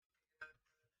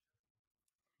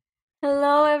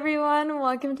Hello, everyone.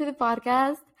 Welcome to the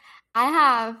podcast. I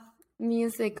have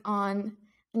music on,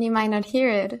 and you might not hear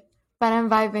it, but I'm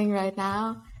vibing right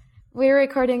now. We're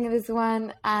recording this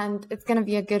one, and it's going to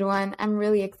be a good one. I'm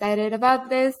really excited about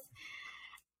this.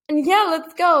 And yeah,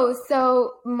 let's go.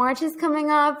 So, March is coming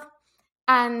up,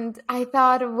 and I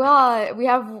thought, well, we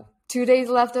have 2 days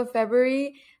left of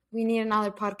February. We need another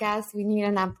podcast. We need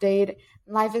an update.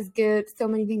 Life is good. So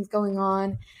many things going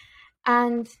on.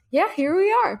 And yeah, here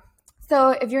we are.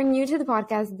 So if you're new to the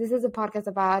podcast, this is a podcast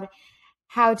about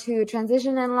how to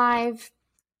transition in life,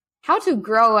 how to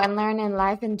grow and learn in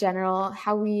life in general,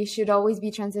 how we should always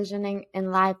be transitioning in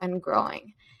life and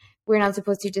growing. We're not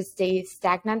supposed to just stay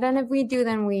stagnant. And if we do,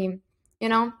 then we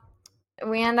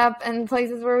end up in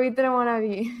places where we didn't want to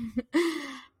be.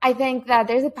 I think that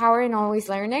there's a power in always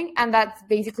learning, and that's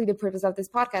basically the purpose of this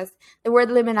podcast. The word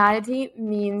liminality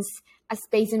means a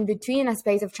space in between, a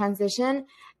space of transition,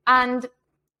 and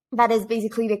that is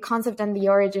basically the concept and the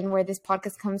origin where this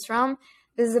podcast comes from.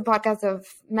 This is a podcast of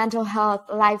mental health,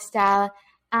 lifestyle,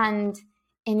 and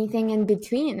anything in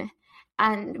between.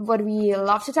 And what we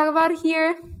love to talk about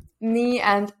here, me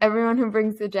and everyone who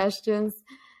brings suggestions,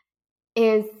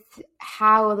 is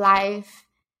how life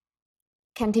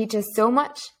can teach us so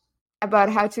much about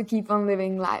how to keep on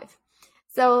living life.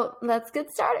 So let's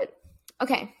get started.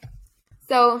 Okay,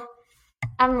 so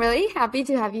I'm really happy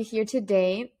to have you here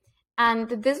today. And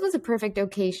this was a perfect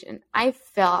occasion. I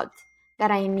felt that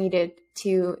I needed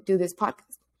to do this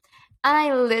podcast. And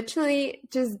I literally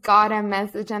just got a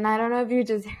message, and I don't know if you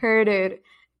just heard it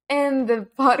in the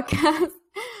podcast.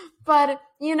 But,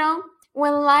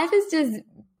 when life is just,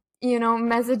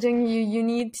 messaging you, you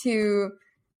need to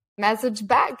message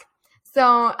back.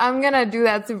 So I'm going to do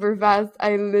that super fast.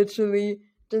 I literally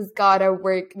just got a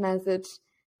work message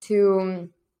to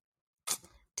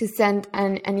send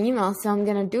an email. So I'm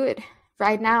going to do it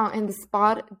right now in the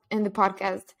spot in the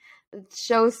podcast. It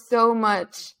shows so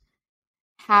much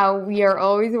how we are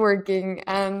always working,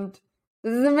 and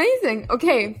this is amazing.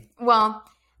 Okay, well,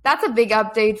 that's a big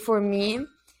update for me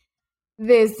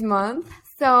this month.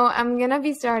 So I'm going to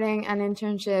be starting an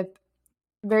internship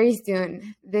very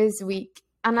soon this week.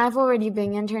 And I've already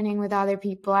been interning with other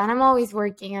people, and I'm always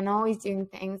working and always doing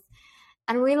things.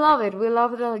 And we love it. We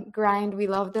love the grind. We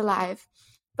love the life.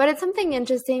 But it's something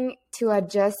interesting to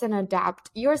adjust and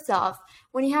adapt yourself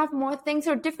when you have more things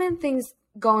or different things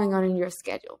going on in your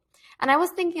schedule. And I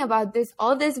was thinking about this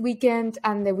all this weekend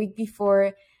and the week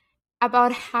before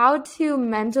about how to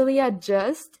mentally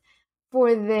adjust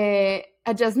for the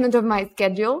adjustment of my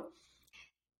schedule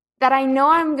that I know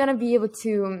I'm going to be able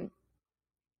to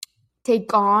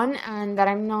take on, and that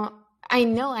I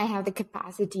know I have the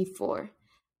capacity for.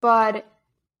 But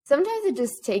sometimes it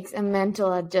just takes a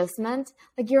mental adjustment.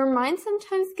 Like, your mind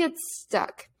sometimes gets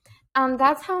stuck. And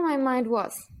that's how my mind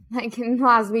was. Like, in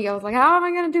last week, I was like, how am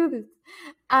I going to do this?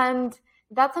 And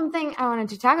that's something I wanted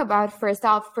to talk about. First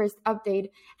update,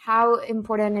 how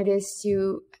important it is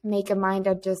to make a mind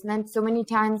adjustment. So many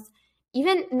times,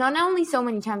 even not only so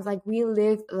many times, like, we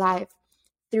live life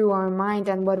through our mind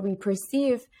and what we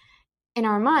perceive in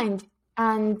our mind.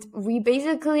 And we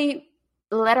basically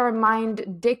let our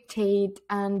mind dictate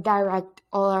and direct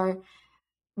all our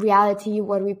reality,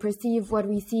 what we perceive, what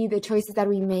we see, the choices that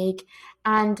we make.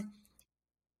 And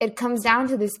it comes down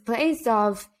to this place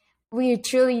of we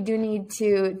truly do need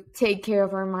to take care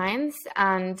of our minds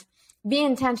and be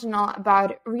intentional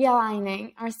about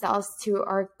realigning ourselves to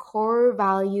our core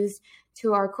values,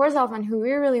 to our core self, and who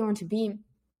we really want to be,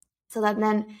 so that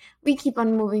then we keep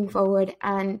on moving forward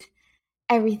and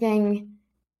everything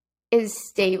is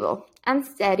stable and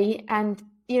steady, and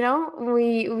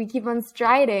we keep on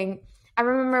striding. I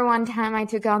remember one time I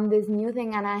took on this new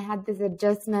thing, and I had this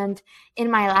adjustment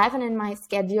in my life and in my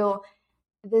schedule.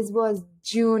 This was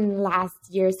June last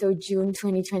year, so June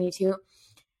 2022.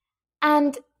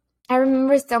 And I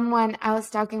remember someone I was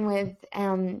talking with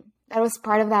that was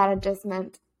part of that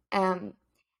adjustment, and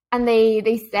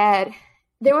they said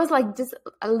there was like just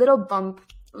a little bump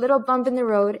in the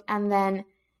road, and then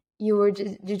you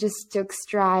just took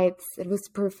strides. It was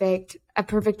perfect, a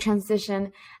perfect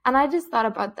transition. And I just thought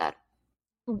about that.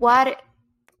 What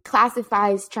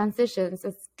classifies transitions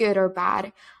as good or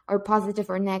bad, or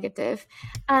positive or negative?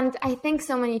 And I think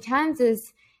so many times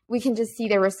is we can just see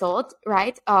the result,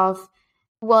 right? Of,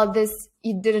 well,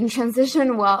 you didn't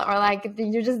transition well, or like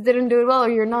you just didn't do it well, or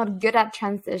you're not good at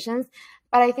transitions.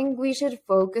 But I think we should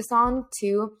focus on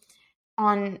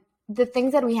the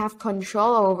things that we have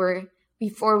control over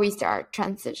before we start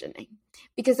transitioning.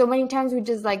 Because so many times we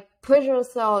just like push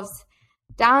ourselves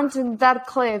down to that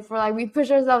cliff, or like we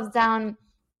push ourselves down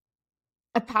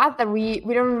a path that we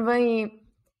don't really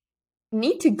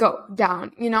need to go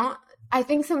down, you know? I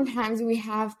think sometimes we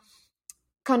have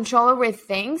control over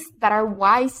things that are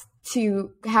wise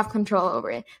to have control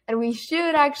over it, that we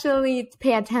should actually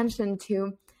pay attention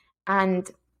to and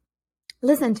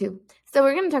listen to. So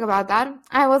we're going to talk about that.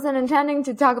 I wasn't intending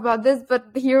to talk about this, but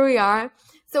here we are.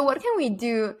 So what can we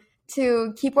do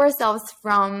to keep ourselves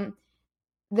from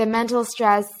the mental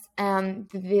stress and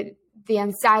the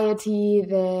anxiety,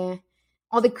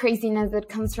 all the craziness that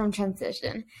comes from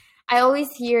transition? I always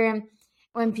hear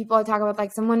when people talk about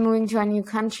like someone moving to a new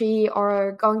country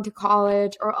or going to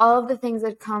college or all of the things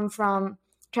that come from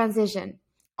transition,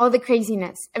 all the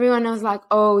craziness. Everyone knows like,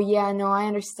 oh yeah, no, I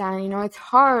understand. You know, it's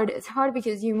hard. It's hard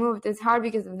because you moved. It's hard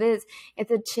because of this.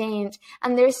 It's a change.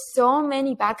 And there's so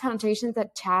many bad connotations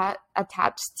that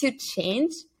attached to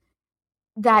change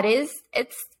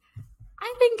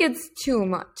I think it's too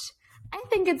much. I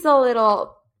think it's a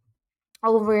little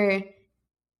over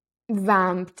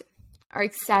vamped or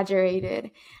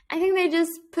exaggerated. I think they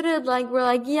just put it like, we're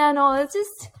like, yeah, no,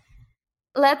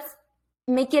 let's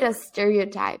make it a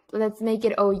stereotype. Let's make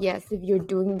it, oh yes, if you're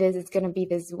doing this, it's going to be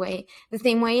this way. The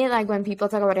same way, like when people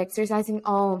talk about exercising,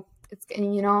 oh, it's,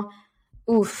 you know,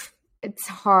 oof, it's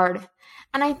hard.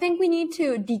 And I think we need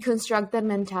to deconstruct that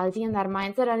mentality and that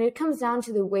mindset. And it comes down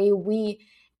to the way we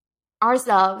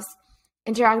ourselves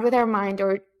interact with our mind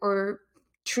or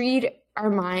treat our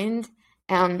mind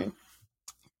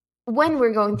when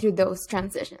we're going through those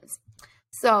transitions.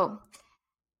 So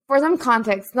for some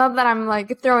context, not that I'm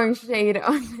like throwing shade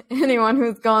on anyone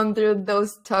who's gone through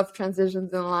those tough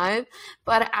transitions in life,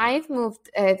 but I've moved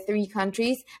 3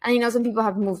 countries, and I know some people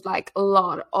have moved like a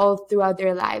lot all throughout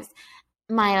their lives.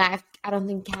 My life, I don't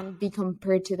think can be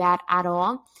compared to that at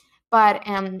all. But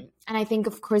and I think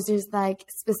of course there's like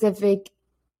specific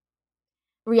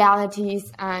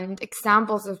realities and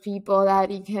examples of people that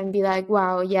you can be like,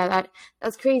 wow, yeah,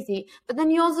 that's crazy. But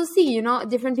then you also see, you know,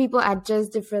 different people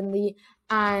adjust differently,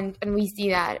 and we see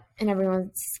that in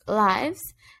everyone's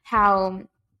lives, how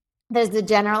there's the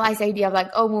generalized idea of like,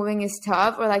 oh, moving is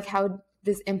tough, or like how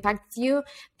this impacts you,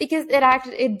 because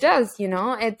it does, you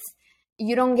know.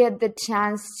 You don't get the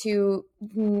chance to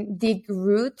dig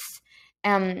roots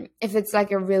if it's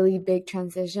like a really big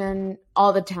transition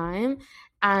all the time.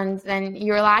 And then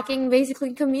you're lacking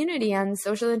basically community and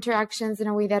social interactions in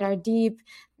a way that are deep,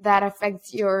 that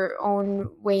affects your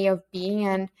own way of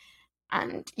being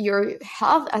and your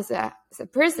health as a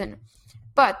person.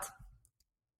 But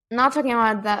not talking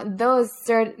about those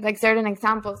certain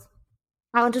examples,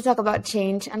 I want to talk about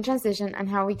change and transition and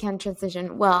how we can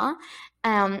transition well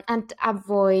and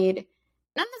avoid,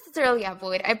 not necessarily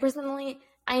avoid.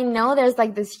 I know there's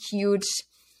like this huge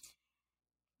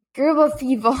group of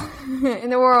people in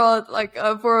the world, like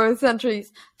for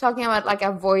centuries, talking about like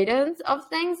avoidance of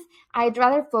things. I'd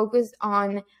rather focus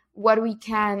on what we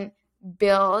can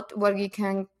build, what we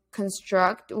can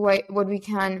construct, what we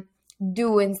can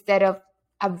do instead of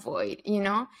avoid, you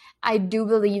know. I do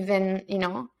believe in, you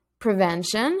know,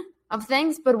 prevention of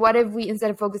things, but what if we, instead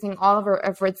of focusing all of our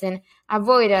efforts in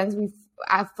avoidance, we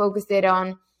focused it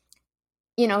on,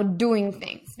 you know, doing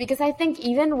things? Because I think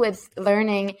even with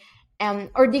learning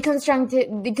or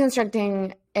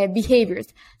deconstructing behaviors,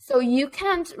 so you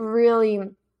can't really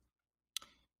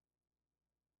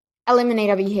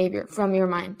eliminate a behavior from your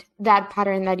mind. That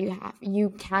pattern that you have, you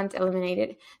can't eliminate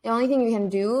it. The only thing you can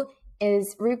do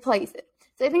is replace it.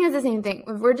 So I think it's the same thing.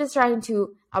 If we're just trying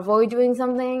to avoid doing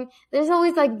something, there's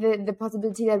always like the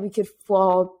possibility that we could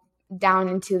fall down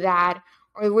into that,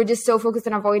 or we're just so focused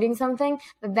on avoiding something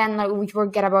that then like we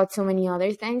forget about so many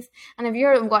other things. And if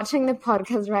you're watching the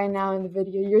podcast right now in the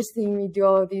video, you're seeing me do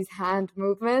all of these hand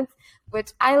movements,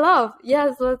 which I love.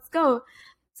 Yes, let's go.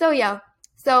 So yeah,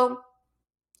 so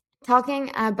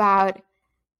talking about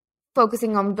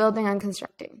focusing on building and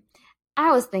constructing,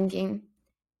 I was thinking,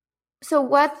 so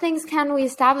what things can we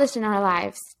establish in our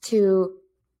lives to,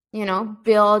 you know,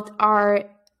 build our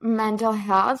mental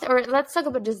health? Or let's talk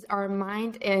about just our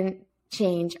mind in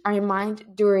change, our mind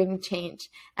during change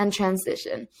and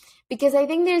transition. Because I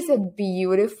think there's a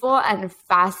beautiful and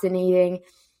fascinating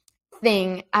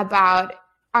thing about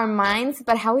our minds,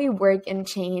 but how we work in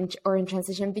change or in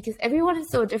transition, because everyone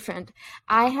is so different.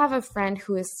 I have a friend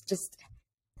who is just,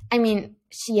 I mean,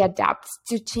 she adapts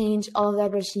to change, all of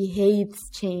that, but she hates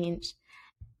change.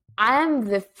 I'm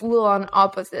the full-on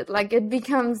opposite. Like, it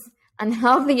becomes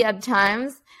unhealthy at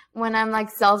times when I'm like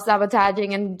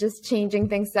self-sabotaging and just changing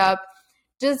things up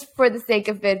just for the sake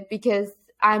of it, because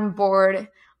I'm bored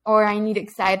or I need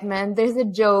excitement. There's a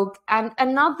joke, and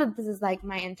not that this is like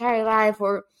my entire life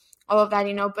or all of that,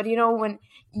 you know, but you know, when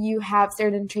you have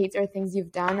certain traits or things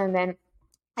you've done and then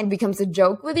it becomes a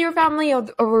joke with your family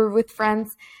or with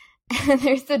friends. And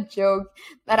there's a joke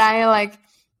that I like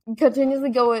continuously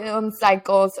go on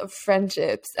cycles of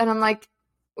friendships, and I'm like,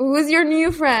 who's your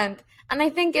new friend? And I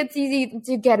think it's easy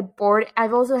to get bored.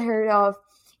 I've also heard of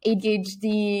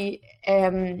ADHD,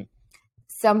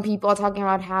 some people talking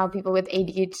about how people with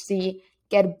ADHD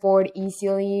get bored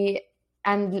easily,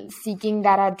 and seeking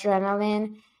that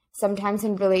adrenaline sometimes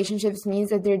in relationships means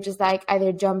that they're just like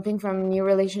either jumping from new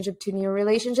relationship to new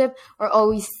relationship or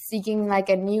always seeking like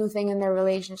a new thing in their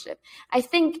relationship. I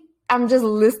think I'm just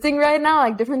listing right now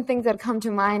like different things that come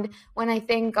to mind when I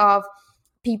think of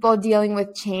people dealing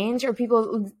with change, or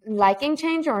people liking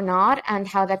change or not, and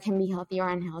how that can be healthy or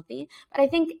unhealthy. But I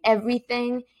think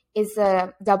everything is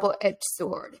a double-edged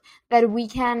sword, that we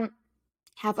can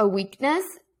have a weakness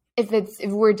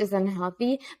if we're just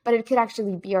unhealthy, but it could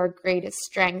actually be our greatest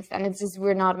strength, and it's just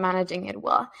we're not managing it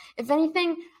well. If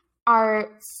anything,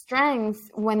 our strengths,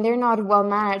 when they're not well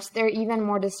managed, they're even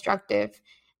more destructive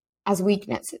as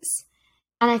weaknesses.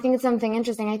 And I think it's something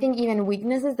interesting. I think even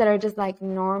weaknesses that are just like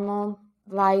normal,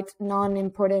 light,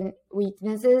 non-important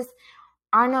weaknesses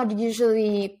are not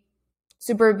usually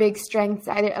super big strengths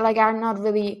either. Like, are not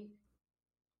really,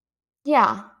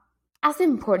 as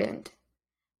important.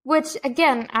 Which,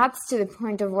 again, adds to the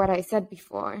point of what I said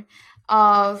before,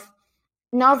 of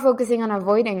not focusing on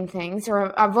avoiding things,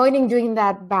 or avoiding doing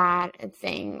that bad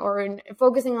thing, or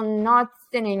focusing on not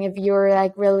sinning if you're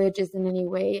like religious in any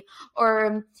way,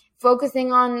 or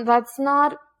focusing on let's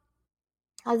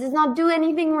just not do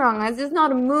anything wrong, let's just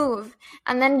not move.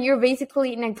 And then you're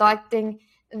basically neglecting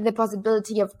the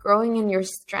possibility of growing in your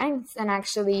strengths and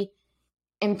actually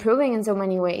improving in so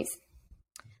many ways.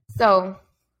 So,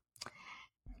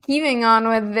 keeping on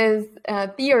with this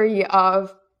theory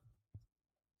of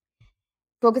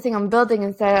focusing on building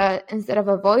instead of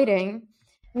avoiding,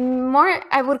 more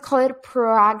I would call it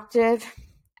proactive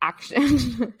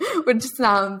action, which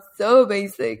sounds so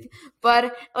basic,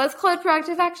 but let's call it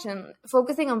proactive action.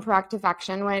 Focusing on proactive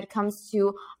action when it comes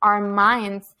to our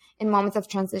minds in moments of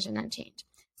transition and change.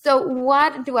 So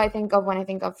what do I think of when I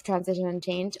think of transition and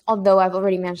change? Although I've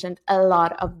already mentioned a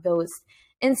lot of those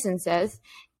instances,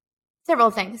 several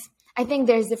things. I think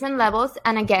there's different levels.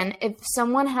 And again, if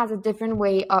someone has a different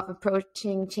way of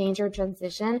approaching change or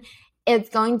transition, it's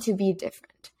going to be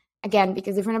different. Again,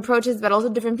 because different approaches, but also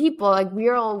different people, like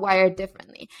we're all wired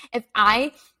differently. If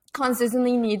I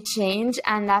consistently need change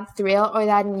and that thrill or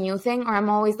that new thing, or I'm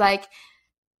always like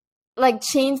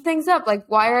change things up, like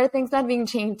why are things not being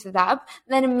changed up,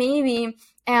 then maybe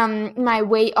my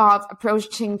way of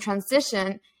approaching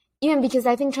transition, even because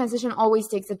I think transition always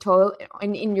takes a toll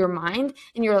in your mind,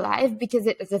 in your life, because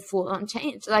it is a full-on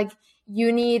change. Like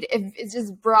you need, if it's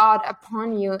just brought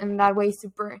upon you in that way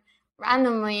super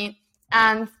randomly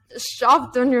and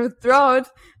shoved on your throat,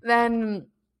 then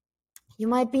you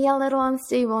might be a little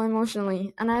unstable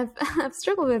emotionally. And I've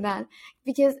struggled with that,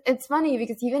 because it's funny,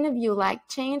 because even if you like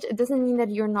change, it doesn't mean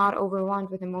that you're not overwhelmed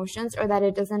with emotions, or that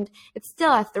it's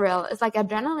still a thrill. It's like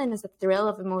adrenaline is a thrill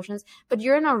of emotions, but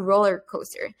you're in a roller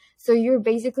coaster. So you're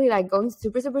basically like going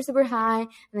super, super, super high, and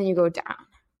then you go down.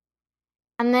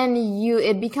 And then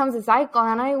it becomes a cycle.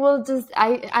 And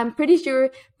I'm pretty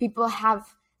sure people have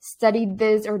studied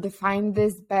this or defined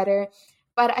this better.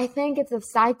 But I think it's a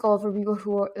cycle for people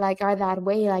who are that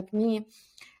way, like me,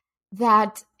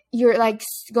 that you're like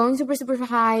going super, super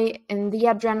high in the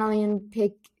adrenaline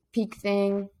peak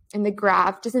thing in the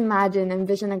graph. Just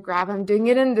envision a graph. I'm doing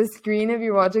it in the screen if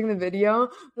you're watching the video.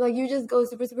 Like you just go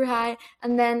super, super high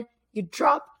and then you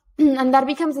drop. And that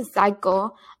becomes a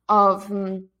cycle of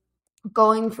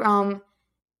going from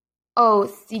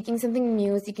seeking something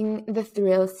new, seeking the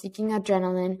thrill, seeking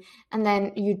adrenaline, and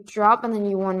then you drop and then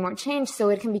you want more change. So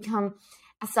it can become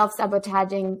a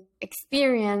self-sabotaging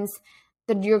experience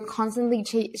that you're constantly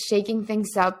shaking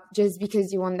things up just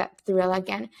because you want that thrill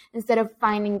again, instead of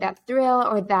finding that thrill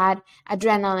or that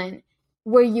adrenaline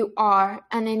where you are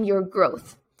and in your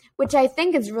growth, which I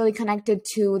think is really connected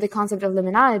to the concept of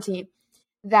liminality,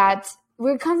 that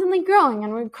we're constantly growing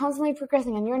and we're constantly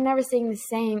progressing, and you're never staying the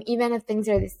same, even if things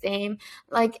are the same.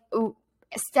 Like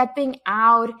stepping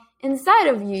out inside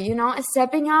of you,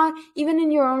 stepping out even in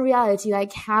your own reality.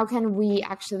 Like how can we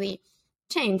actually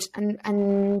change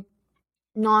and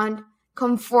not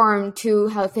conform to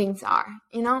how things are,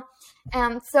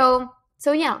 And so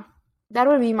yeah, that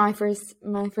would be my first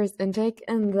intake,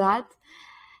 and that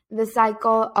the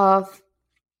cycle of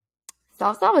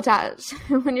self-sabotage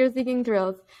when you're seeking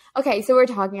thrills. Okay, so we're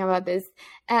talking about this.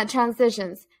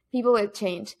 Transitions, people with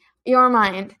change, your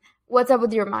mind. What's up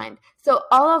with your mind? So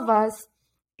all of us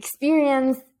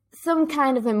experience some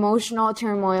kind of emotional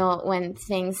turmoil when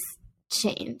things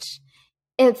change.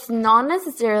 It's not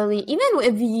necessarily, even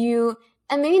if you,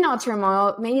 and maybe not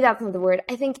turmoil, maybe that's not the word.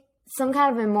 I think some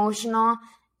kind of emotional,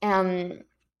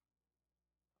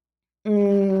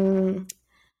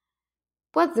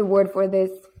 what's the word for this?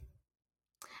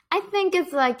 I think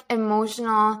it's like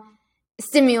emotional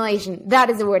stimulation. That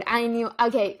is the word. I knew.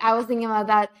 Okay, I was thinking about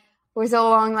that for so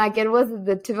long. Like it was at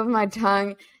the tip of my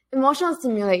tongue. Emotional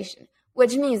stimulation,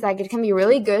 which means like it can be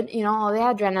really good, all the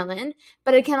adrenaline,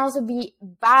 but it can also be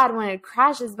bad when it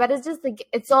crashes. But it's just like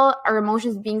it's all our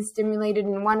emotions being stimulated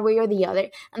in one way or the other,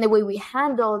 and the way we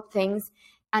handle things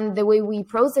and the way we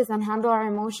process and handle our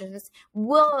emotions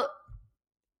will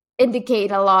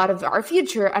indicate a lot of our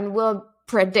future and will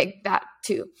predict that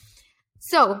too.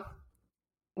 So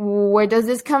where does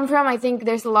this come from? I think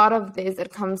there's a lot of this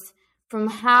that comes from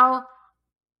how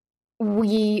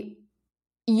we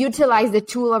utilize the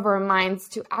tool of our minds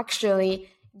to actually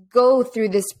go through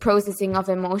this processing of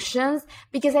emotions,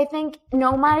 because I think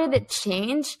no matter the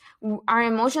change, our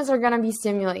emotions are going to be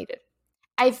stimulated.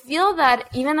 I feel that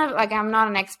even if I'm not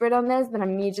an expert on this, but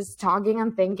I'm me just talking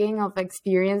and thinking of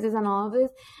experiences and all of this,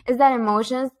 is that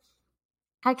emotions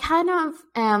are kind of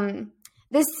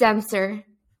this sensor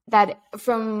that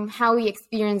from how we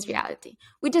experience reality.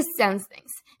 We just sense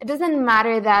things. It doesn't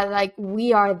matter that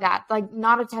we are that,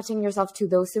 not attaching yourself to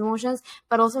those emotions,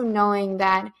 but also knowing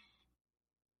that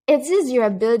it's just your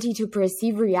ability to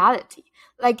perceive reality.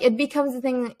 It becomes a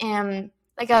thing,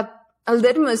 like a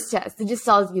litmus test. It just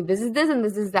tells you this is this and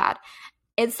this is that.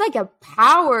 It's like a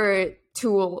power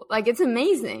tool. It's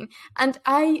amazing. And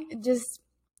I've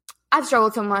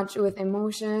struggled so much with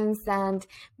emotions and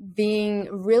being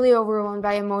really overwhelmed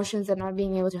by emotions and not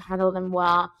being able to handle them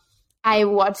well. I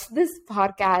watched this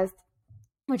podcast,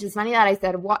 which is funny that I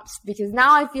said watched, because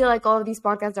now I feel like all of these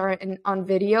podcasts are on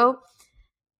video,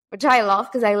 which I love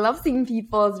because I love seeing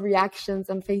people's reactions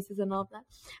and faces and all of that.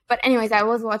 But anyways, I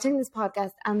was watching this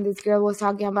podcast and this girl was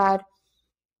talking about,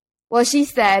 well, she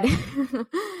said,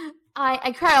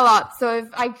 I cry a lot. So if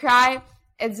I cry,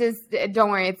 it's just, don't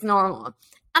worry, it's normal.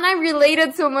 And I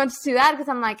related so much to that because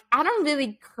I'm like, I don't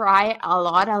really cry a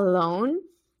lot alone.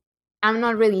 I'm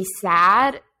not really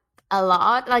sad a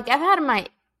lot. I've had my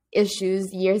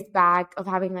issues years back of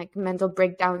having mental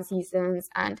breakdown seasons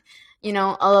and,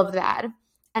 all of that.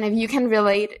 And if you can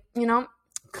relate,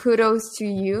 kudos to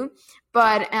you.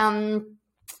 But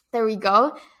there we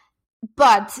go.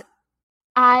 But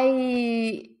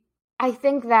I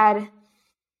think that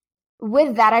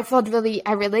with that,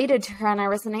 I related to her and I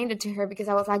resonated to her because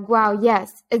I was like, wow,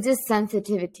 yes, it's just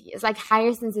sensitivity. It's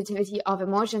higher sensitivity of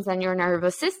emotions than your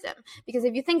nervous system. Because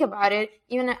if you think about it,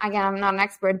 even, again, I'm not an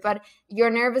expert, but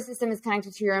your nervous system is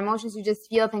connected to your emotions. You just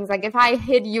feel things. If I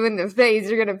hit you in the face,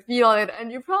 you're going to feel it.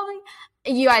 And you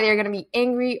either going to be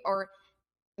angry or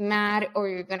mad or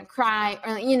you're going to cry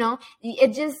or,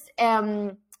 it just,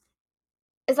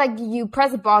 it's like you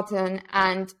press a button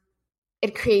and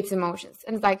it creates emotions.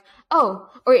 And it's or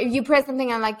if you press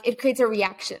something and it creates a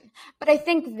reaction. But I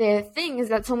think the thing is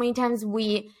that so many times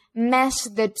we mesh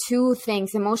the two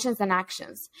things, emotions and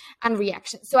actions and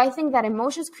reactions. So I think that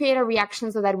emotions create a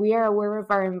reaction so that we are aware of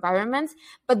our environment,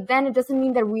 but then it doesn't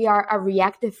mean that we are a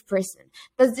reactive person.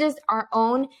 That's just our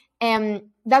own,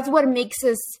 that's what makes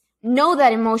us know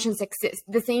that emotions exist.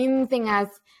 The same thing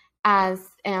as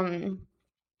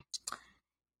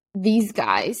these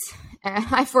guys.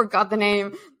 I forgot the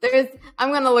name.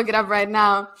 I'm going to look it up right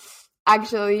now,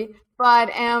 actually. But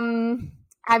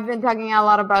I've been talking a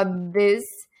lot about this.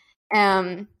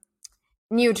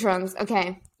 Neutrons.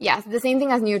 Okay. Yes, the same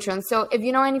thing as neutrons. So if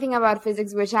you know anything about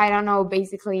physics, which I don't know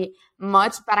basically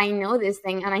much, but I know this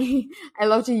thing and I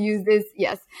love to use this,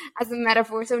 yes, as a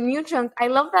metaphor. So neutrons, I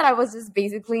love that I was just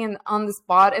basically on the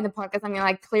spot in the podcast. I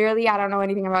mean, clearly I don't know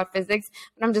anything about physics,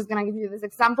 but I'm just going to give you this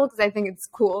example because I think it's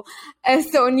cool.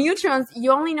 So neutrons,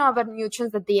 you only know about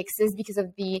neutrons that they exist because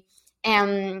of the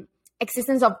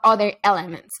existence of other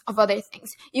elements, of other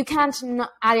things. You can't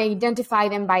identify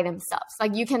them by themselves.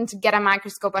 You can't get a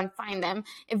microscope and find them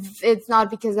if it's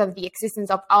not because of the existence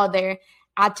of other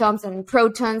atoms and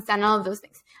protons and all of those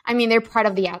things. I mean, they're part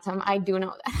of the atom. I do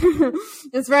know that.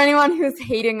 Just for anyone who's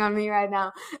hating on me right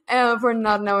now for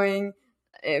not knowing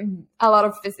a lot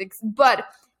of physics. But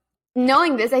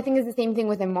knowing this, I think is the same thing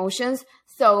with emotions.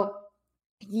 So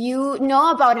you know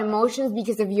about emotions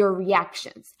because of your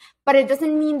reactions, but it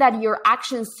doesn't mean that your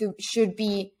actions should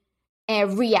be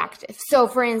reactive. So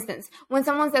for instance, when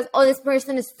someone says, oh, this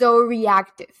person is so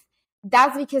reactive,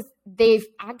 that's because they've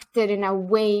acted in a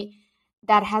way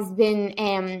that has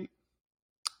been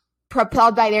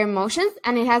propelled by their emotions,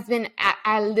 and it has been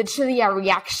literally a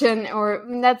reaction, or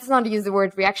let's not use the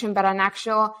word reaction, but an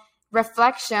actual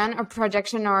reflection or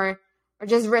projection or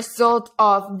just result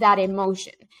of that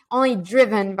emotion, only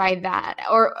driven by that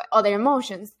or other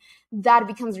emotions, that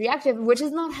becomes reactive, which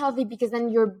is not healthy, because then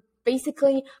you're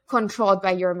basically controlled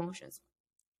by your emotions.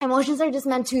 Emotions are just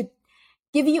meant to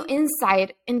give you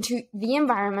insight into the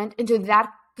environment, into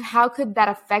that, how could that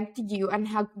affect you, and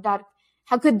how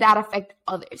could that affect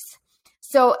others.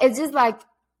 So it's just like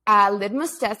a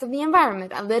litmus test of the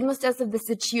environment, a litmus test of the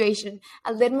situation,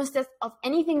 a litmus test of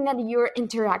anything that you're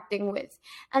interacting with.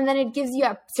 And then it gives you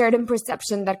a certain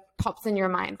perception that pops in your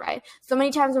mind, right? So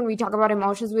many times when we talk about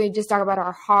emotions, we just talk about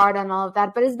our heart and all of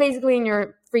that, but it's basically in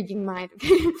your freaking mind.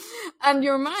 And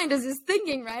your mind is just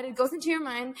thinking, right? It goes into your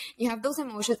mind, you have those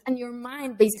emotions, and your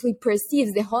mind basically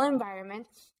perceives the whole environment,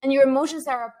 and your emotions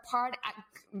are a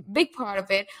big part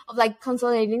of it, of like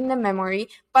consolidating the memory,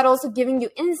 but also giving you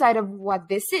insight of what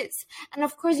this is. And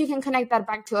of course, you can connect that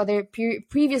back to other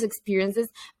previous experiences,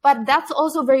 but that's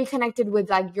also very connected with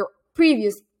like your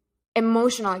previous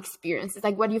emotional experiences,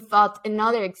 like what you felt in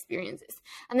other experiences.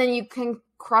 And then you can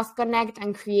cross connect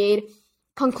and create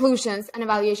conclusions and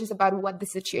evaluations about what the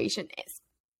situation is.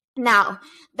 Now,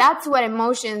 that's what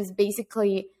emotions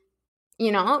basically,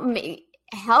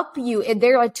 help you.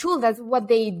 They're a tool. That's what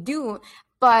they do.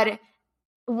 But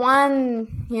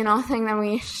one, thing that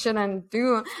we shouldn't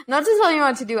do, not to tell you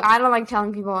what to do. I don't like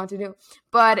telling people what to do,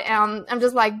 but I'm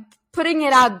just like putting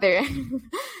it out there.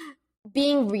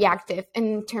 Being reactive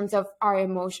in terms of our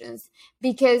emotions,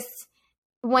 because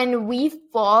when we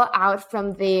fall out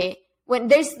from when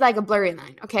there's like a blurry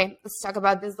line, okay, let's talk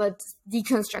about this, let's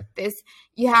deconstruct this.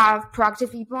 You have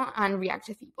proactive people and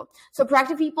reactive people. So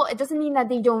proactive people, it doesn't mean that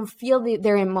they don't feel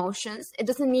their emotions. It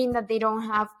doesn't mean that they don't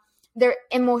have their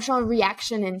emotional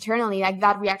reaction internally, like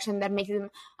that reaction that makes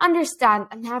them understand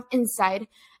and have insight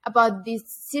about this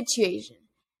situation.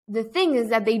 The thing is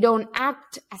that they don't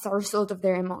act as a result of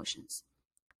their emotions.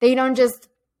 They don't just,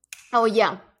 oh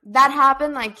yeah, that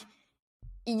happened, like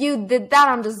you did that,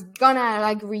 I'm just gonna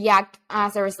like react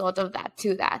as a result of that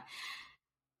to that.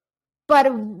 But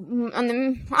on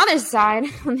the other side,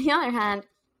 on the other hand,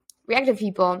 reactive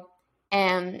people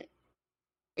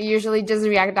usually just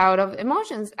react out of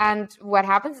emotions. And what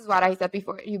happens is what I said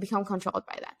before, you become controlled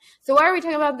by that. So why are we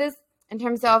talking about this in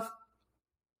terms of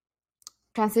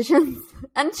transitions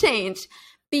and change?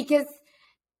 Because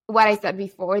what I said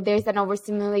before, there's an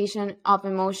overstimulation of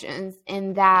emotions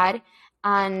in that,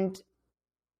 and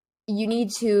you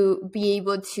need to be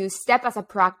able to step as a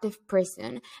proactive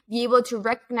person, be able to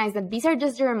recognize that these are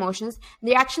just your emotions.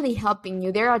 They're actually helping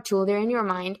you. They're a tool. They're in your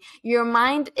mind. Your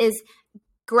mind is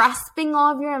grasping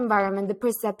all of your environment, the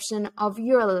perception of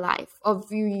your life, of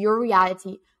your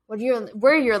reality,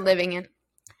 where you're living in,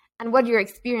 and what you're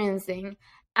experiencing.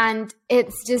 And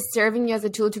it's just serving you as a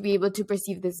tool to be able to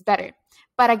perceive this better.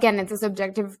 But again, it's a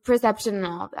subjective perception and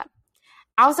all of that.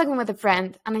 I was talking with a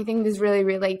friend, and I think this really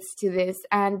relates to this,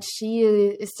 and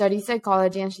she studies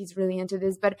psychology, and she's really into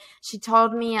this, but she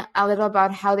told me a little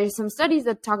about how there's some studies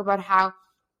that talk about how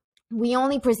we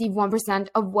only perceive 1%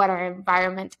 of what our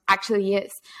environment actually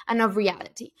is and of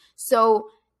reality. So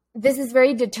this is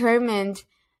very determined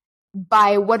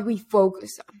by what we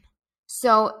focus on.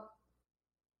 So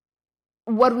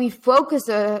what we focus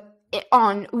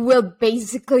on will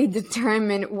basically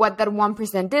determine what that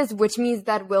 1% is, which means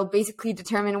that will basically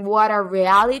determine what our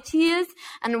reality is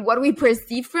and what we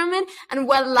perceive from it and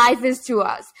what life is to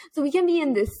us. So we can be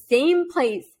in the same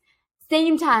place,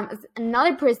 same time as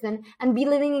another person and be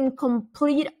living in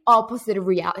complete opposite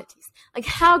realities. Like,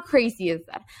 how crazy is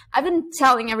that? I've been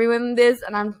telling everyone this,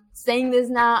 and I'm saying this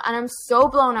now, and I'm so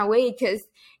blown away because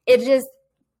it just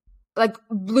like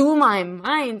blew my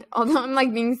mind, although I'm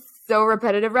like being so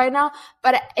repetitive right now,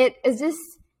 but it is just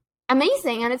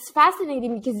amazing, and it's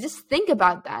fascinating because just think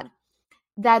about that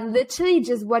literally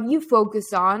just what you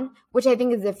focus on, which I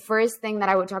think is the first thing that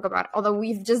I would talk about, although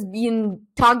we've just been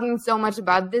talking so much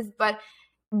about this, but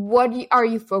what are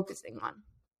you focusing on?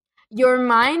 Your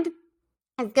mind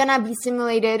is gonna be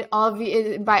stimulated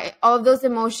by all of those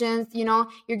emotions.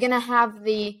 You're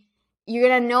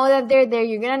gonna know that they're there,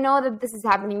 you're gonna know that this is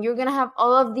happening, you're gonna have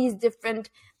all of these different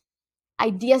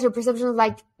ideas or perceptions.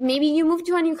 Like, maybe you move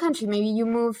to a new country, maybe you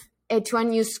move to a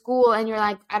new school, and you're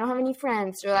like, I don't have any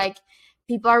friends, or like,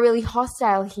 people are really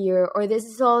hostile here, or this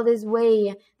is all this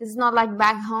way, this is not like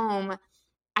back home,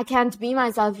 I can't be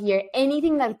myself here.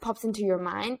 Anything that pops into your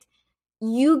mind,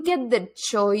 you get the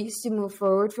choice to move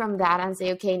forward from that and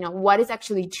say, okay, no, what is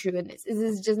actually true in this? Is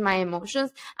this just my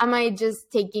emotions? Am I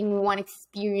just taking one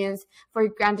experience for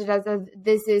granted as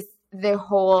this is the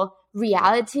whole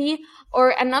reality? Or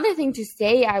another thing to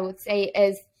say, I would say,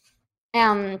 is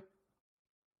are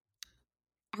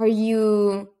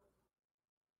you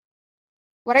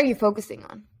what are you focusing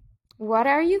on? What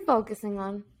are you focusing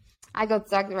on? I got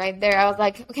stuck right there. I was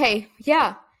like, okay,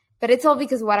 yeah, but it's all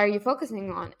because what are you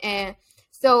focusing on? And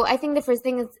so I think the first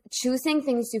thing is choosing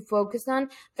things to focus on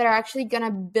that are actually going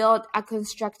to build a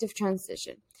constructive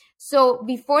transition. So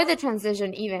before the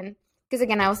transition, even, because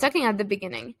again, I was talking at the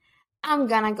beginning, I'm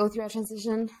going to go through a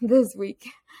transition this week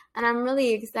and I'm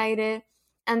really excited.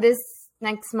 And this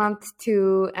next month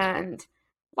too. And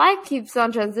life keeps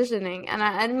on transitioning and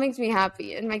it makes me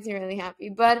happy. It makes me really happy.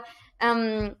 But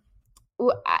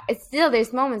it's still,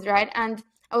 there's moments, right? And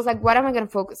I was like, what am I going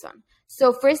to focus on?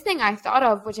 So first thing I thought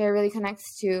of, which I really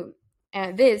connects to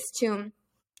this too,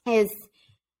 is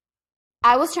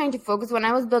I was trying to focus when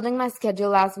I was building my schedule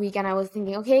last week, and I was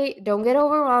thinking, okay, don't get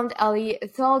overwhelmed, Ellie.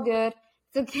 It's all good.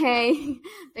 It's okay.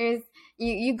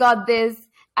 You got this.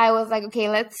 I was like, okay,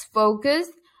 let's focus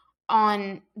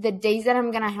on the days that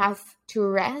I'm going to have to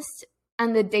rest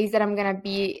and the days that I'm going to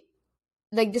be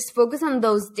like, just focus on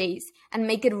those days and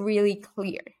make it really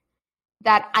clear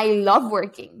that I love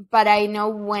working, but I know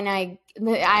when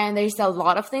there's a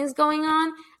lot of things going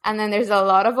on and then there's a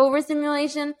lot of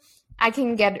overstimulation, I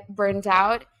can get burnt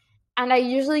out. And I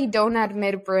usually don't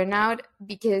admit burnout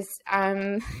because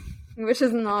which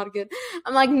is not good.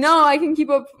 I'm like, no, I can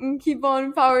keep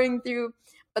on powering through.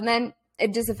 But then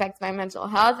it just affects my mental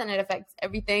health and it affects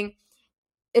everything.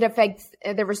 It affects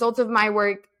the results of my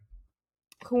work,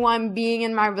 who I'm being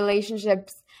in my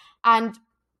relationships, and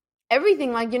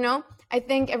everything. Like, I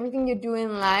think everything you do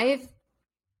in life,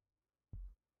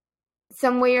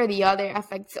 some way or the other,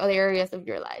 affects other areas of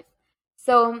your life.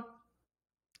 So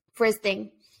first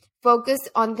thing, focus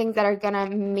on things that are gonna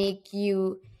make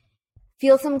you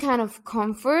feel some kind of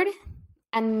comfort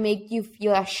and make you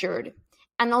feel assured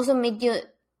and also make you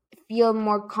feel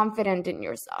more confident in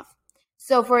yourself.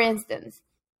 So for instance,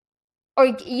 or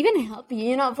even help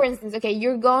you, for instance, okay,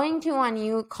 you're going to a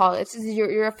new college.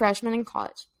 You're a freshman in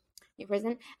college, new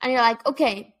person, and you're like,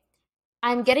 okay,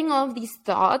 I'm getting all of these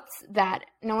thoughts that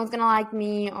no one's going to like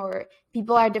me or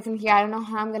people are different here. I don't know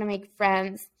how I'm going to make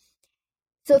friends.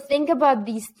 So think about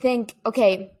these.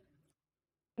 Okay,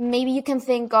 maybe you can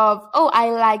think of, oh, I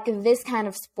like this kind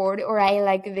of sport, or I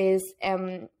like this,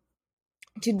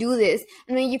 to do this.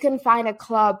 And then you can find a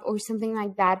club or something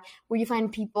like that where you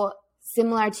find people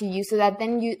similar to you, so that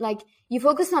then you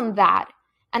focus on that.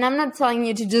 And I'm not telling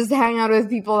you to just hang out with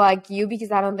people like you,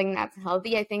 because I don't think that's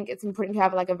healthy. I think it's important to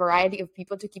have like a variety of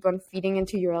people to keep on feeding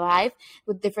into your life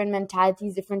with different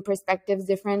mentalities, different perspectives,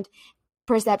 different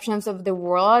perceptions of the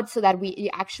world, so that we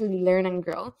actually learn and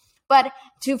grow. But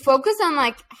to focus on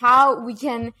like how we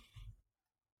can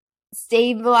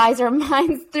stabilize our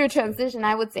minds through transition,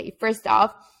 I would say, first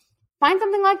off, find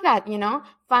something like that,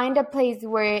 find a place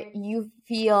where you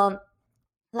feel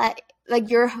like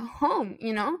you're home.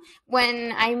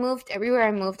 When I moved, everywhere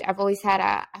I moved, I've always had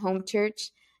a home church,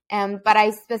 but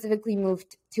I specifically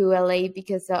moved to LA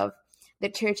because of the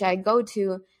church I go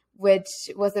to, which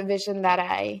was a vision that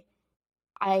I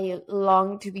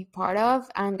longed to be part of,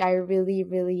 and I really,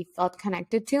 really felt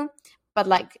connected to, but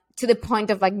like to the point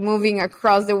of like moving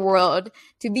across the world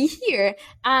to be here.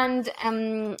 And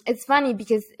it's funny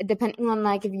because depending on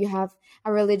like if you have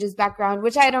a religious background,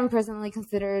 which I don't personally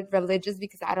consider religious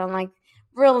because I don't like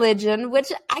religion,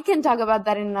 which I can talk about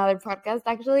that in another podcast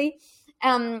actually.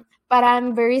 But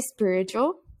I'm very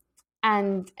spiritual,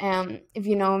 and if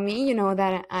you know me, you know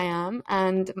that I am.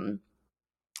 And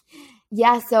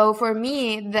yeah, so for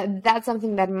me, that's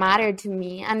something that mattered to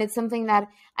me, and it's something that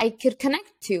I could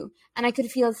connect to and I could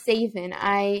feel safe in.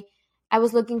 I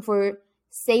was looking for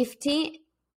safety,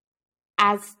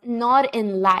 as not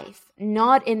in life,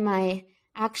 not in my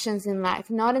actions in life,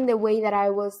 not in the way that I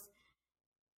was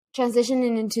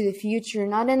transitioning into the future,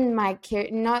 not in my care,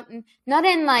 not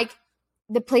in like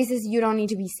the places you don't need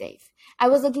to be safe. I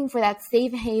was looking for that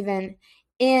safe haven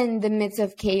in the midst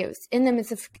of chaos, in the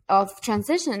midst of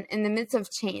transition, in the midst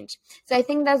of change. So I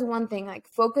think that's one thing, like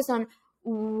focus on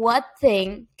what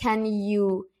thing can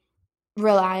you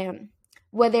rely on,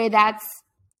 whether that's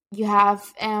you have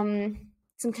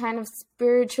some kind of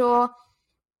spiritual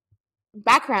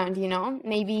background,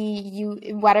 maybe you,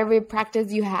 whatever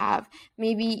practice you have,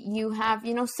 maybe you have,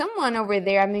 someone over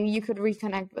there, maybe you could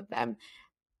reconnect with them.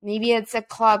 Maybe it's a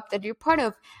club that you're part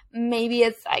of. Maybe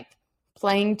it's like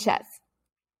playing chess.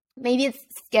 Maybe it's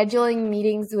scheduling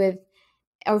meetings with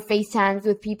or FaceTimes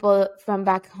with people from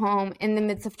back home in the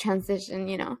midst of transition,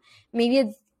 Maybe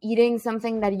it's eating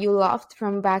something that you loved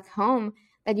from back home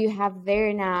that you have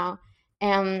there now.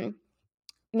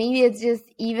 Maybe it's just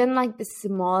even like the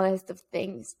smallest of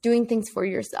things, doing things for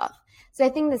yourself. So I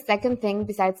think the second thing,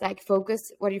 besides like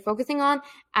focus, what you're focusing on,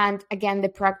 and again, the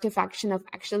proactive action of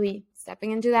actually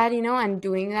stepping into that, and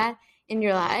doing that in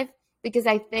your life. Because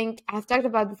I think I've talked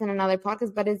about this in another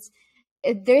podcast, but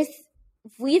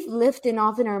we've lived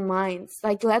enough in our minds.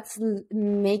 Like, let's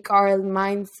make our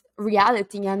minds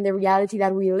reality and the reality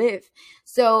that we live.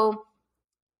 So,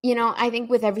 I think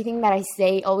with everything that I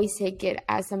say, always take it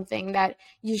as something that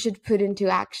you should put into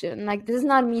action. Like, this is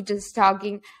not me just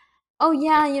talking, oh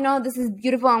yeah, this is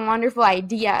beautiful and wonderful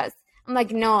ideas. I'm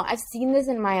like, no, I've seen this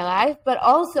in my life, but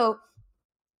also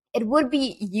it would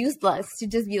be useless to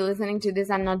just be listening to this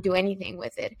and not do anything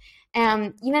with it.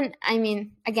 Again,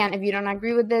 if you don't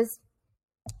agree with this,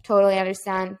 totally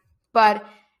understand. But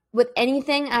with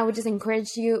anything, I would just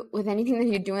encourage you, with anything that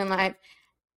you do in life,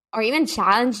 or even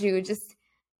challenge you, just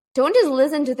don't just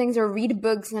listen to things or read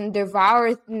books and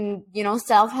devour,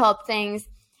 self-help things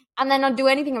and then not do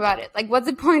anything about it. Like, what's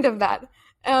the point of that?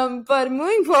 But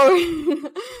moving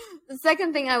forward, the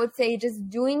second thing I would say, just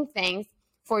doing things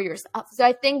for yourself. So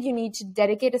I think you need to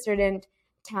dedicate a certain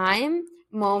time,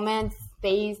 moment,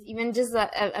 space, even just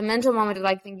a mental moment of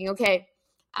like thinking, okay,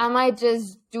 am I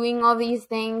just doing all these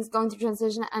things, going through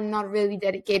transition, and not really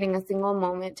dedicating a single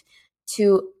moment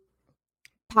to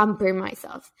pamper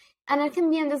myself? And it can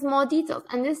be in the small details,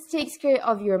 and this takes care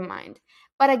of your mind.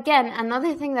 But again,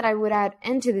 another thing that I would add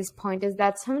into this point is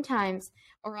that sometimes,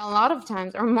 or a lot of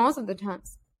times, or most of the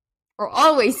times, or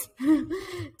always,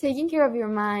 taking care of your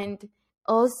mind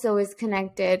also is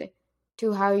connected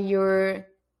to how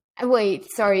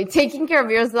taking care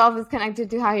of yourself is connected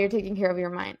to how you're taking care of your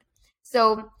mind.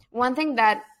 So one thing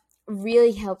that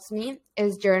really helps me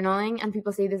is journaling, and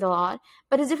people say this a lot,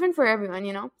 but it's different for everyone,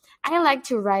 I like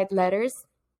to write letters,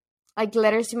 like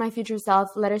letters to my future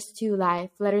self, letters to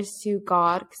life, letters to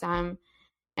God, because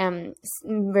I'm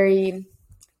very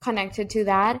connected to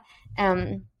that,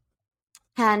 and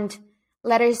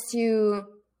letters to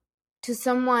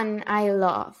someone I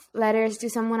love, letters to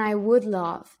someone I would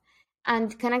love,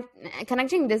 and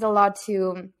connecting this a lot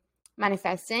to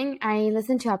manifesting. I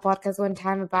listened to a podcast one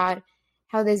time about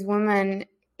how this woman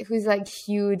who's like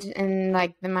huge in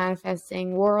like the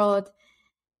manifesting world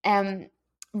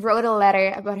wrote a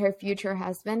letter about her future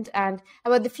husband and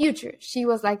about the future. She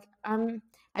was like,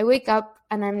 I wake up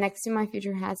and I'm next to my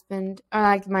future husband, or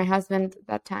like my husband at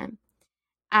that time.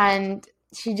 And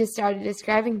she just started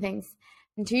describing things.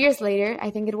 And 2 years later, I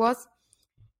think it was,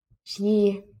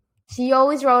 she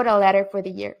always wrote a letter for the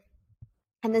year.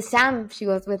 And this time she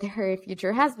was with her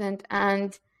future husband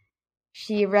and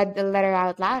she read the letter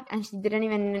out loud and she didn't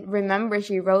even remember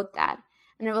she wrote that.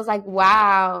 And it was like,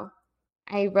 wow,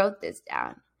 I wrote this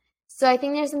down. So I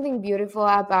think there's something beautiful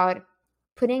about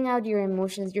putting out your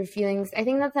emotions, your feelings. I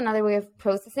think that's another way of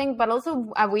processing, but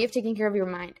also a way of taking care of your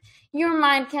mind. Your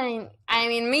mind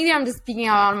maybe I'm just speaking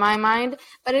out on my mind,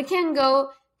 but it can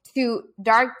go to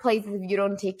dark places if you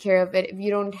don't take care of it, if you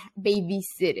don't babysit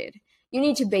it. You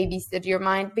need to babysit your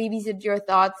mind, babysit your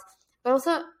thoughts, but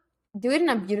also do it in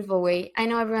a beautiful way. I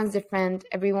know everyone's different.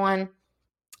 Everyone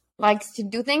likes to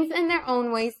do things in their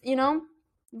own ways,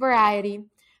 variety.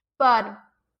 But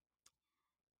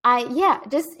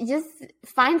just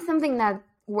find something that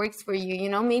works for you.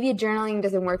 Maybe journaling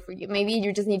doesn't work for you. Maybe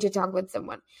you just need to talk with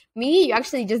someone. Maybe you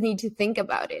actually just need to think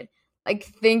about it. Like,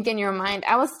 think in your mind.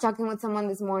 I was talking with someone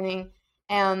this morning,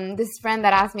 this friend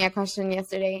that asked me a question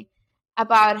yesterday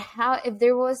about how if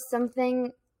there was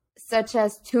something such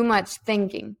as too much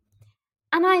thinking.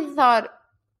 And I thought,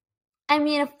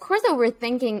 of course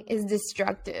overthinking is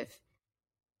destructive.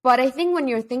 But I think when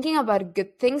you're thinking about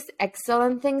good things,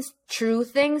 excellent things, true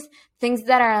things, things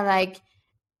that are like,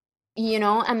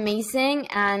 amazing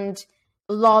and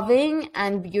loving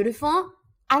and beautiful,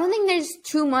 I don't think there's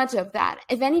too much of that.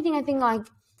 If anything, I think like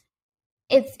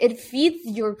it feeds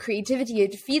your creativity,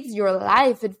 it feeds your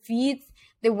life, it feeds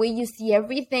the way you see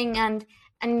everything and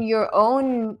your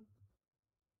own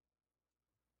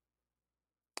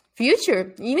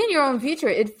future, even your own future.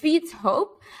 It feeds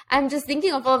hope. I'm just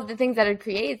thinking of all of the things that it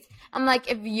creates. I'm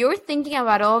like, if you're thinking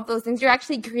about all of those things, you're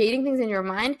actually creating things in your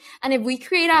mind. And if we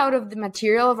create out of the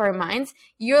material of our minds,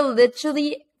 you're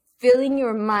literally filling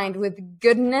your mind with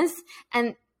goodness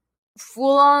and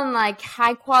full on like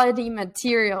high quality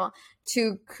material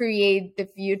to create the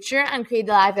future and create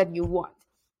the life that you want.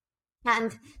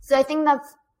 And so I think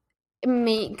that's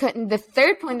the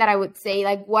third point that I would say,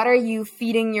 like, what are you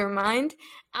feeding your mind?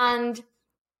 And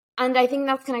I think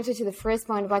that's connected to the first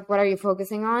point of like, what are you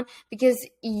focusing on? Because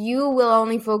you will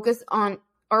only focus on,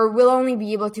 or will only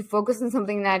be able to focus on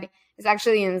something that is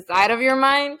actually inside of your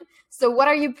mind. So what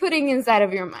are you putting inside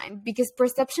of your mind? Because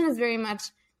perception is very much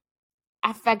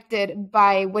affected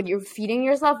by what you're feeding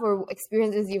yourself or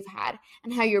experiences you've had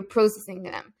and how you're processing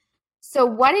them. So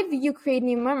what if you create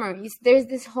new memories? There's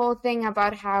this whole thing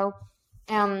about how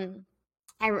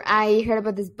I heard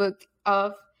about this book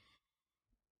of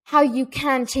how you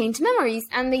can change memories,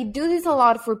 and they do this a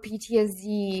lot for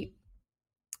PTSD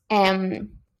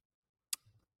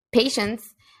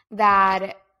patients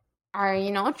that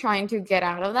are, trying to get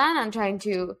out of that and trying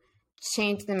to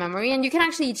change the memory. And you can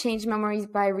actually change memories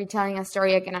by retelling a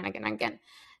story again and again and again.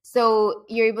 So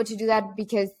you're able to do that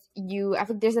because I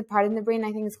think there's a part in the brain,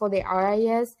 I think it's called the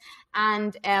RIS.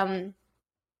 And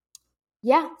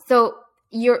so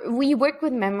we work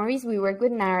with memories, we work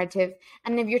with narrative.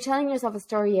 And if you're telling yourself a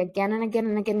story again and again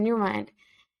and again in your mind,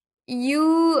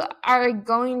 you are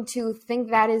going to think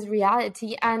that is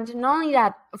reality. And not only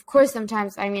that, of course,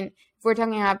 sometimes, if we're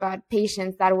talking about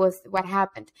patients, that was what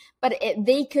happened. But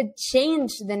they could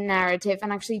change the narrative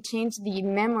and actually change the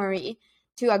memory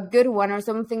to a good one, or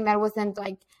something that wasn't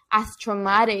like as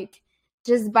traumatic,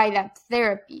 just by that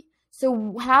therapy.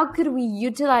 So how could we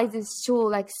utilize this tool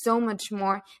like so much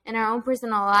more in our own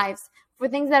personal lives for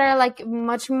things that are like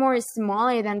much more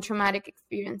smaller than traumatic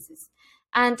experiences?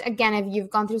 And again, if you've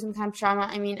gone through some kind of trauma,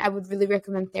 I would really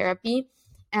recommend therapy,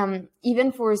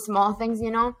 even for small things,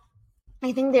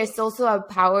 I think there's also a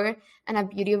power and a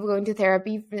beauty of going to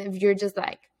therapy if you're just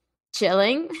like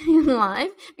chilling in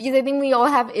life, because I think we all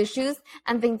have issues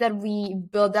and things that we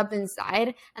build up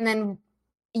inside, and then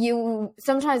you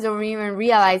sometimes don't even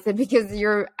realize it because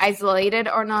you're isolated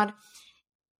or not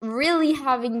really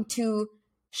having to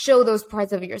show those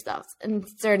parts of yourself in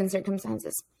certain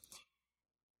circumstances.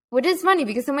 Which is funny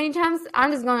because so many times,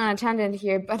 I'm just going on a tangent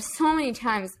here, but so many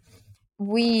times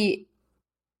we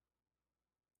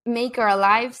make our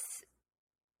lives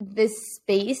this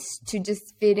space to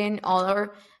just fit in all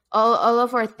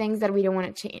of our things that we don't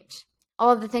want to change.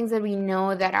 All of the things that we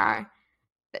know that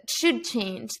should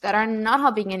change, that are not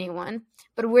helping anyone,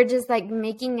 but we're just like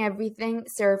making everything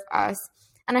serve us.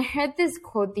 And I heard this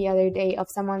quote the other day of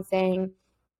someone saying,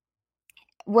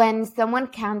 when someone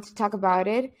can't talk about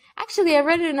it, actually, I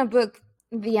read it in a book,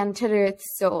 The Untethered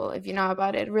Soul, if you know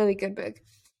about it, really good book.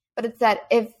 But it said,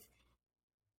 if,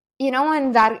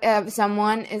 when that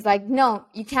someone is like, no,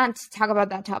 you can't talk about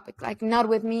that topic, like, not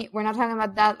with me, we're not talking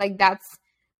about that, like, that's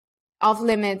off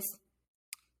limits,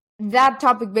 that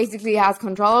topic basically has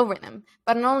control over them.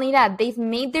 But not only that, they've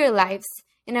made their lives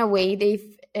in a way,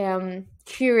 they've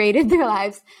curated their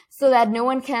lives so that no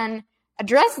one can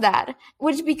address that,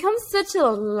 which becomes such a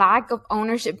lack of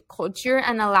ownership culture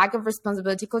and a lack of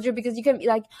responsibility culture, because you can be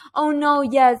like, oh no,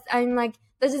 yes, I'm like,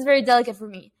 this is very delicate for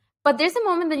me. But there's a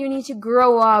moment that you need to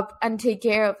grow up and take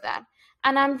care of that.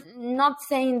 And I'm not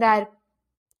saying that,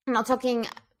 I'm not talking,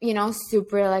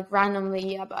 super like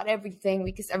randomly about everything,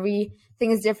 because everything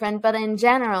is different. But in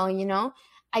general,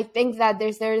 I think that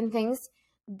there's certain things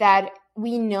that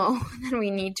we know that we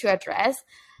need to address.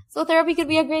 So therapy could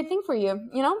be a great thing for you,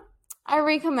 I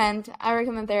recommend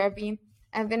therapy.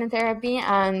 I've been in therapy,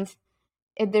 and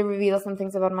it did reveal some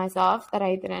things about myself that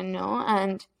I didn't know,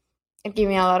 and it gave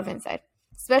me a lot of insight,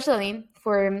 especially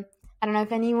for, I don't know if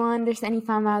there's any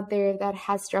fam out there that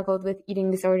has struggled with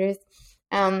eating disorders,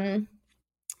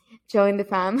 join the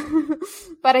fam.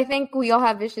 But I think we all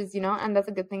have issues, and that's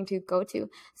a good thing to go to.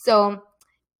 So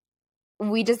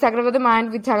we just talked about the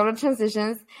mind, we talked about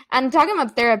transitions, and talking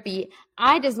about therapy,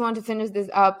 I just want to finish this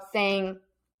up saying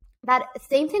that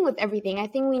same thing with everything. I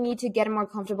think we need to get more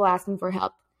comfortable asking for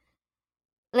help.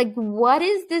 Like, what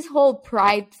is this whole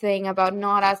pride thing about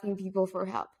not asking people for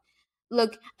help?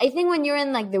 Look, I think when you're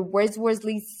in like the worst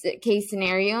least case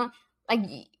scenario, like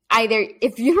either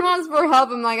if you don't ask for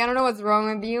help, I'm like, I don't know what's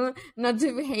wrong with you. Not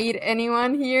to hate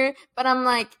anyone here, but I'm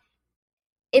like,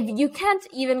 if you can't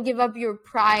even give up your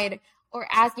pride or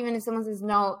ask even if someone says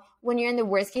no, when you're in the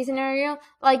worst case scenario,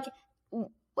 like,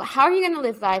 how are you going to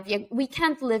live life? We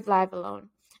can't live life alone.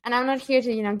 And I'm not here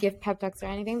to, give pep talks or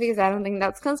anything, because I don't think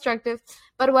that's constructive.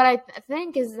 But what I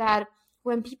think is that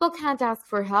when people can't ask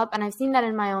for help, and I've seen that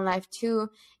in my own life too,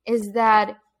 is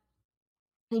that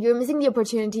you're missing the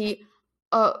opportunity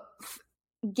of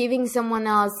giving someone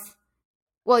else,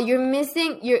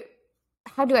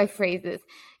 how do I phrase this?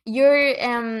 You're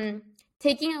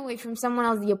taking away from someone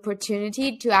else the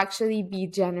opportunity to actually be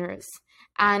generous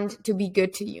and to be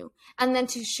good to you, and then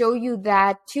to show you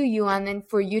that to you, and then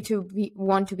for you to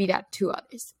want to be that to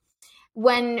others.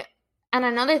 And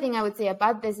another thing I would say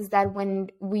about this is that when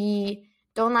we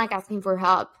don't like asking for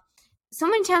help, so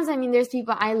many times, there's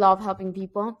people, I love helping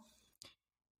people.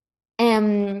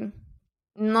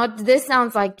 This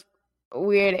sounds like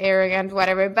weird, arrogant,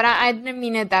 whatever, but I didn't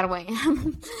mean it that way.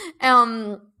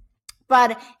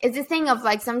 But it's this thing of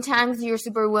like, sometimes you're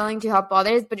super willing to help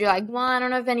others, but you're like, well, I don't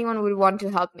know if anyone would want to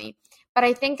help me. But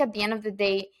I think at the end of the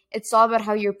day, it's all about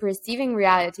how you're perceiving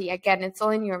reality. Again, it's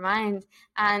all in your mind.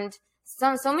 And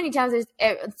so many times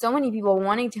there's so many people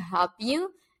wanting to help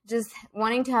you, just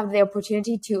wanting to have the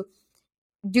opportunity to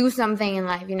do something in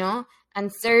life,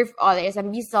 and serve others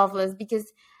and be selfless,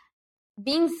 because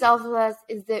being selfless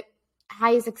is the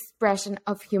highest expression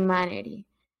of humanity,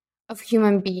 of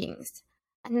human beings.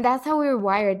 And that's how we're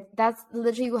wired. That's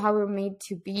literally how we're made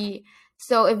to be.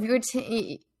 So if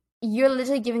you're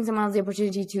literally giving someone else the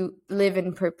opportunity to live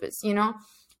in purpose,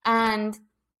 And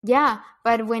yeah,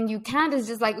 but when you can't, it's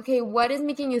just like, okay, what is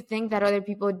making you think that other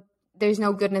people, there's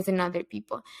no goodness in other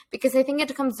people? Because I think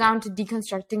it comes down to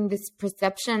deconstructing this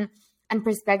perception and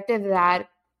perspective that,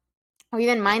 or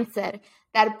even mindset,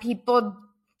 that people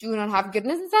do not have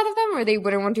goodness inside of them, or they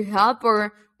wouldn't want to help,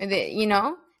 or they,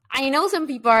 I know some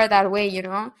people are that way,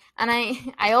 and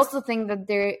I also think that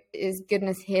there is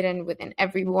goodness hidden within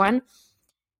everyone.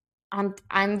 And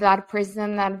I'm that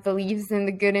person that believes in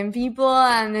the good in people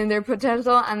and in their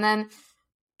potential, and then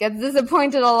gets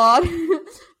disappointed a lot.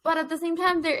 But at the same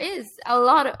time, there is a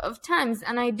lot of times,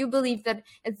 and I do believe that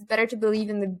it's better to believe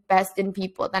in the best in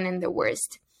people than in the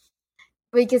worst.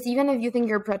 Because even if you think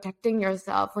you're protecting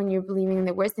yourself when you're believing in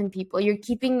the worst in people, you're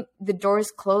keeping the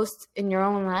doors closed in your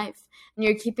own life. And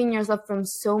you're keeping yourself from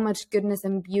so much goodness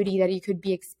and beauty that you could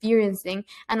be experiencing,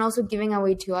 and also giving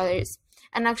away to others.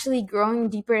 And actually growing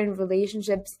deeper in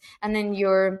relationships and in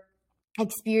your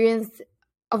experience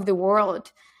of the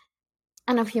world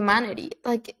and of humanity.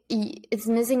 Like, it's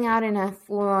missing out in a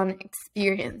full-on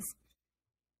experience.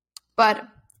 But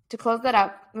to close that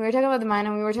up, we were talking about the mind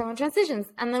and we were talking about transitions,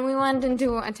 and then we went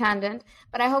into a tangent.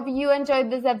 But I hope you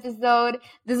enjoyed this episode.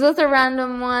 This was a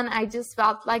random one. I just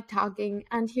felt like talking,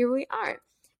 and here we are.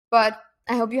 But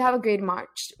I hope you have a great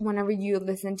March whenever you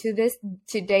listen to this.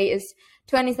 Today is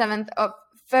 27th of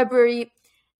February.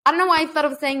 I don't know why I thought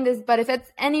of saying this, but if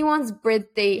it's anyone's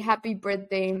birthday, happy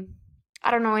birthday.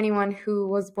 I don't know anyone who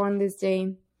was born this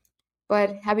day,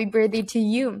 but happy birthday to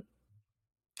you.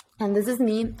 And this is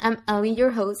me. I'm Ellie,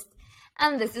 your host,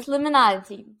 and this is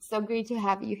Liminality. So great to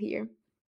have you here.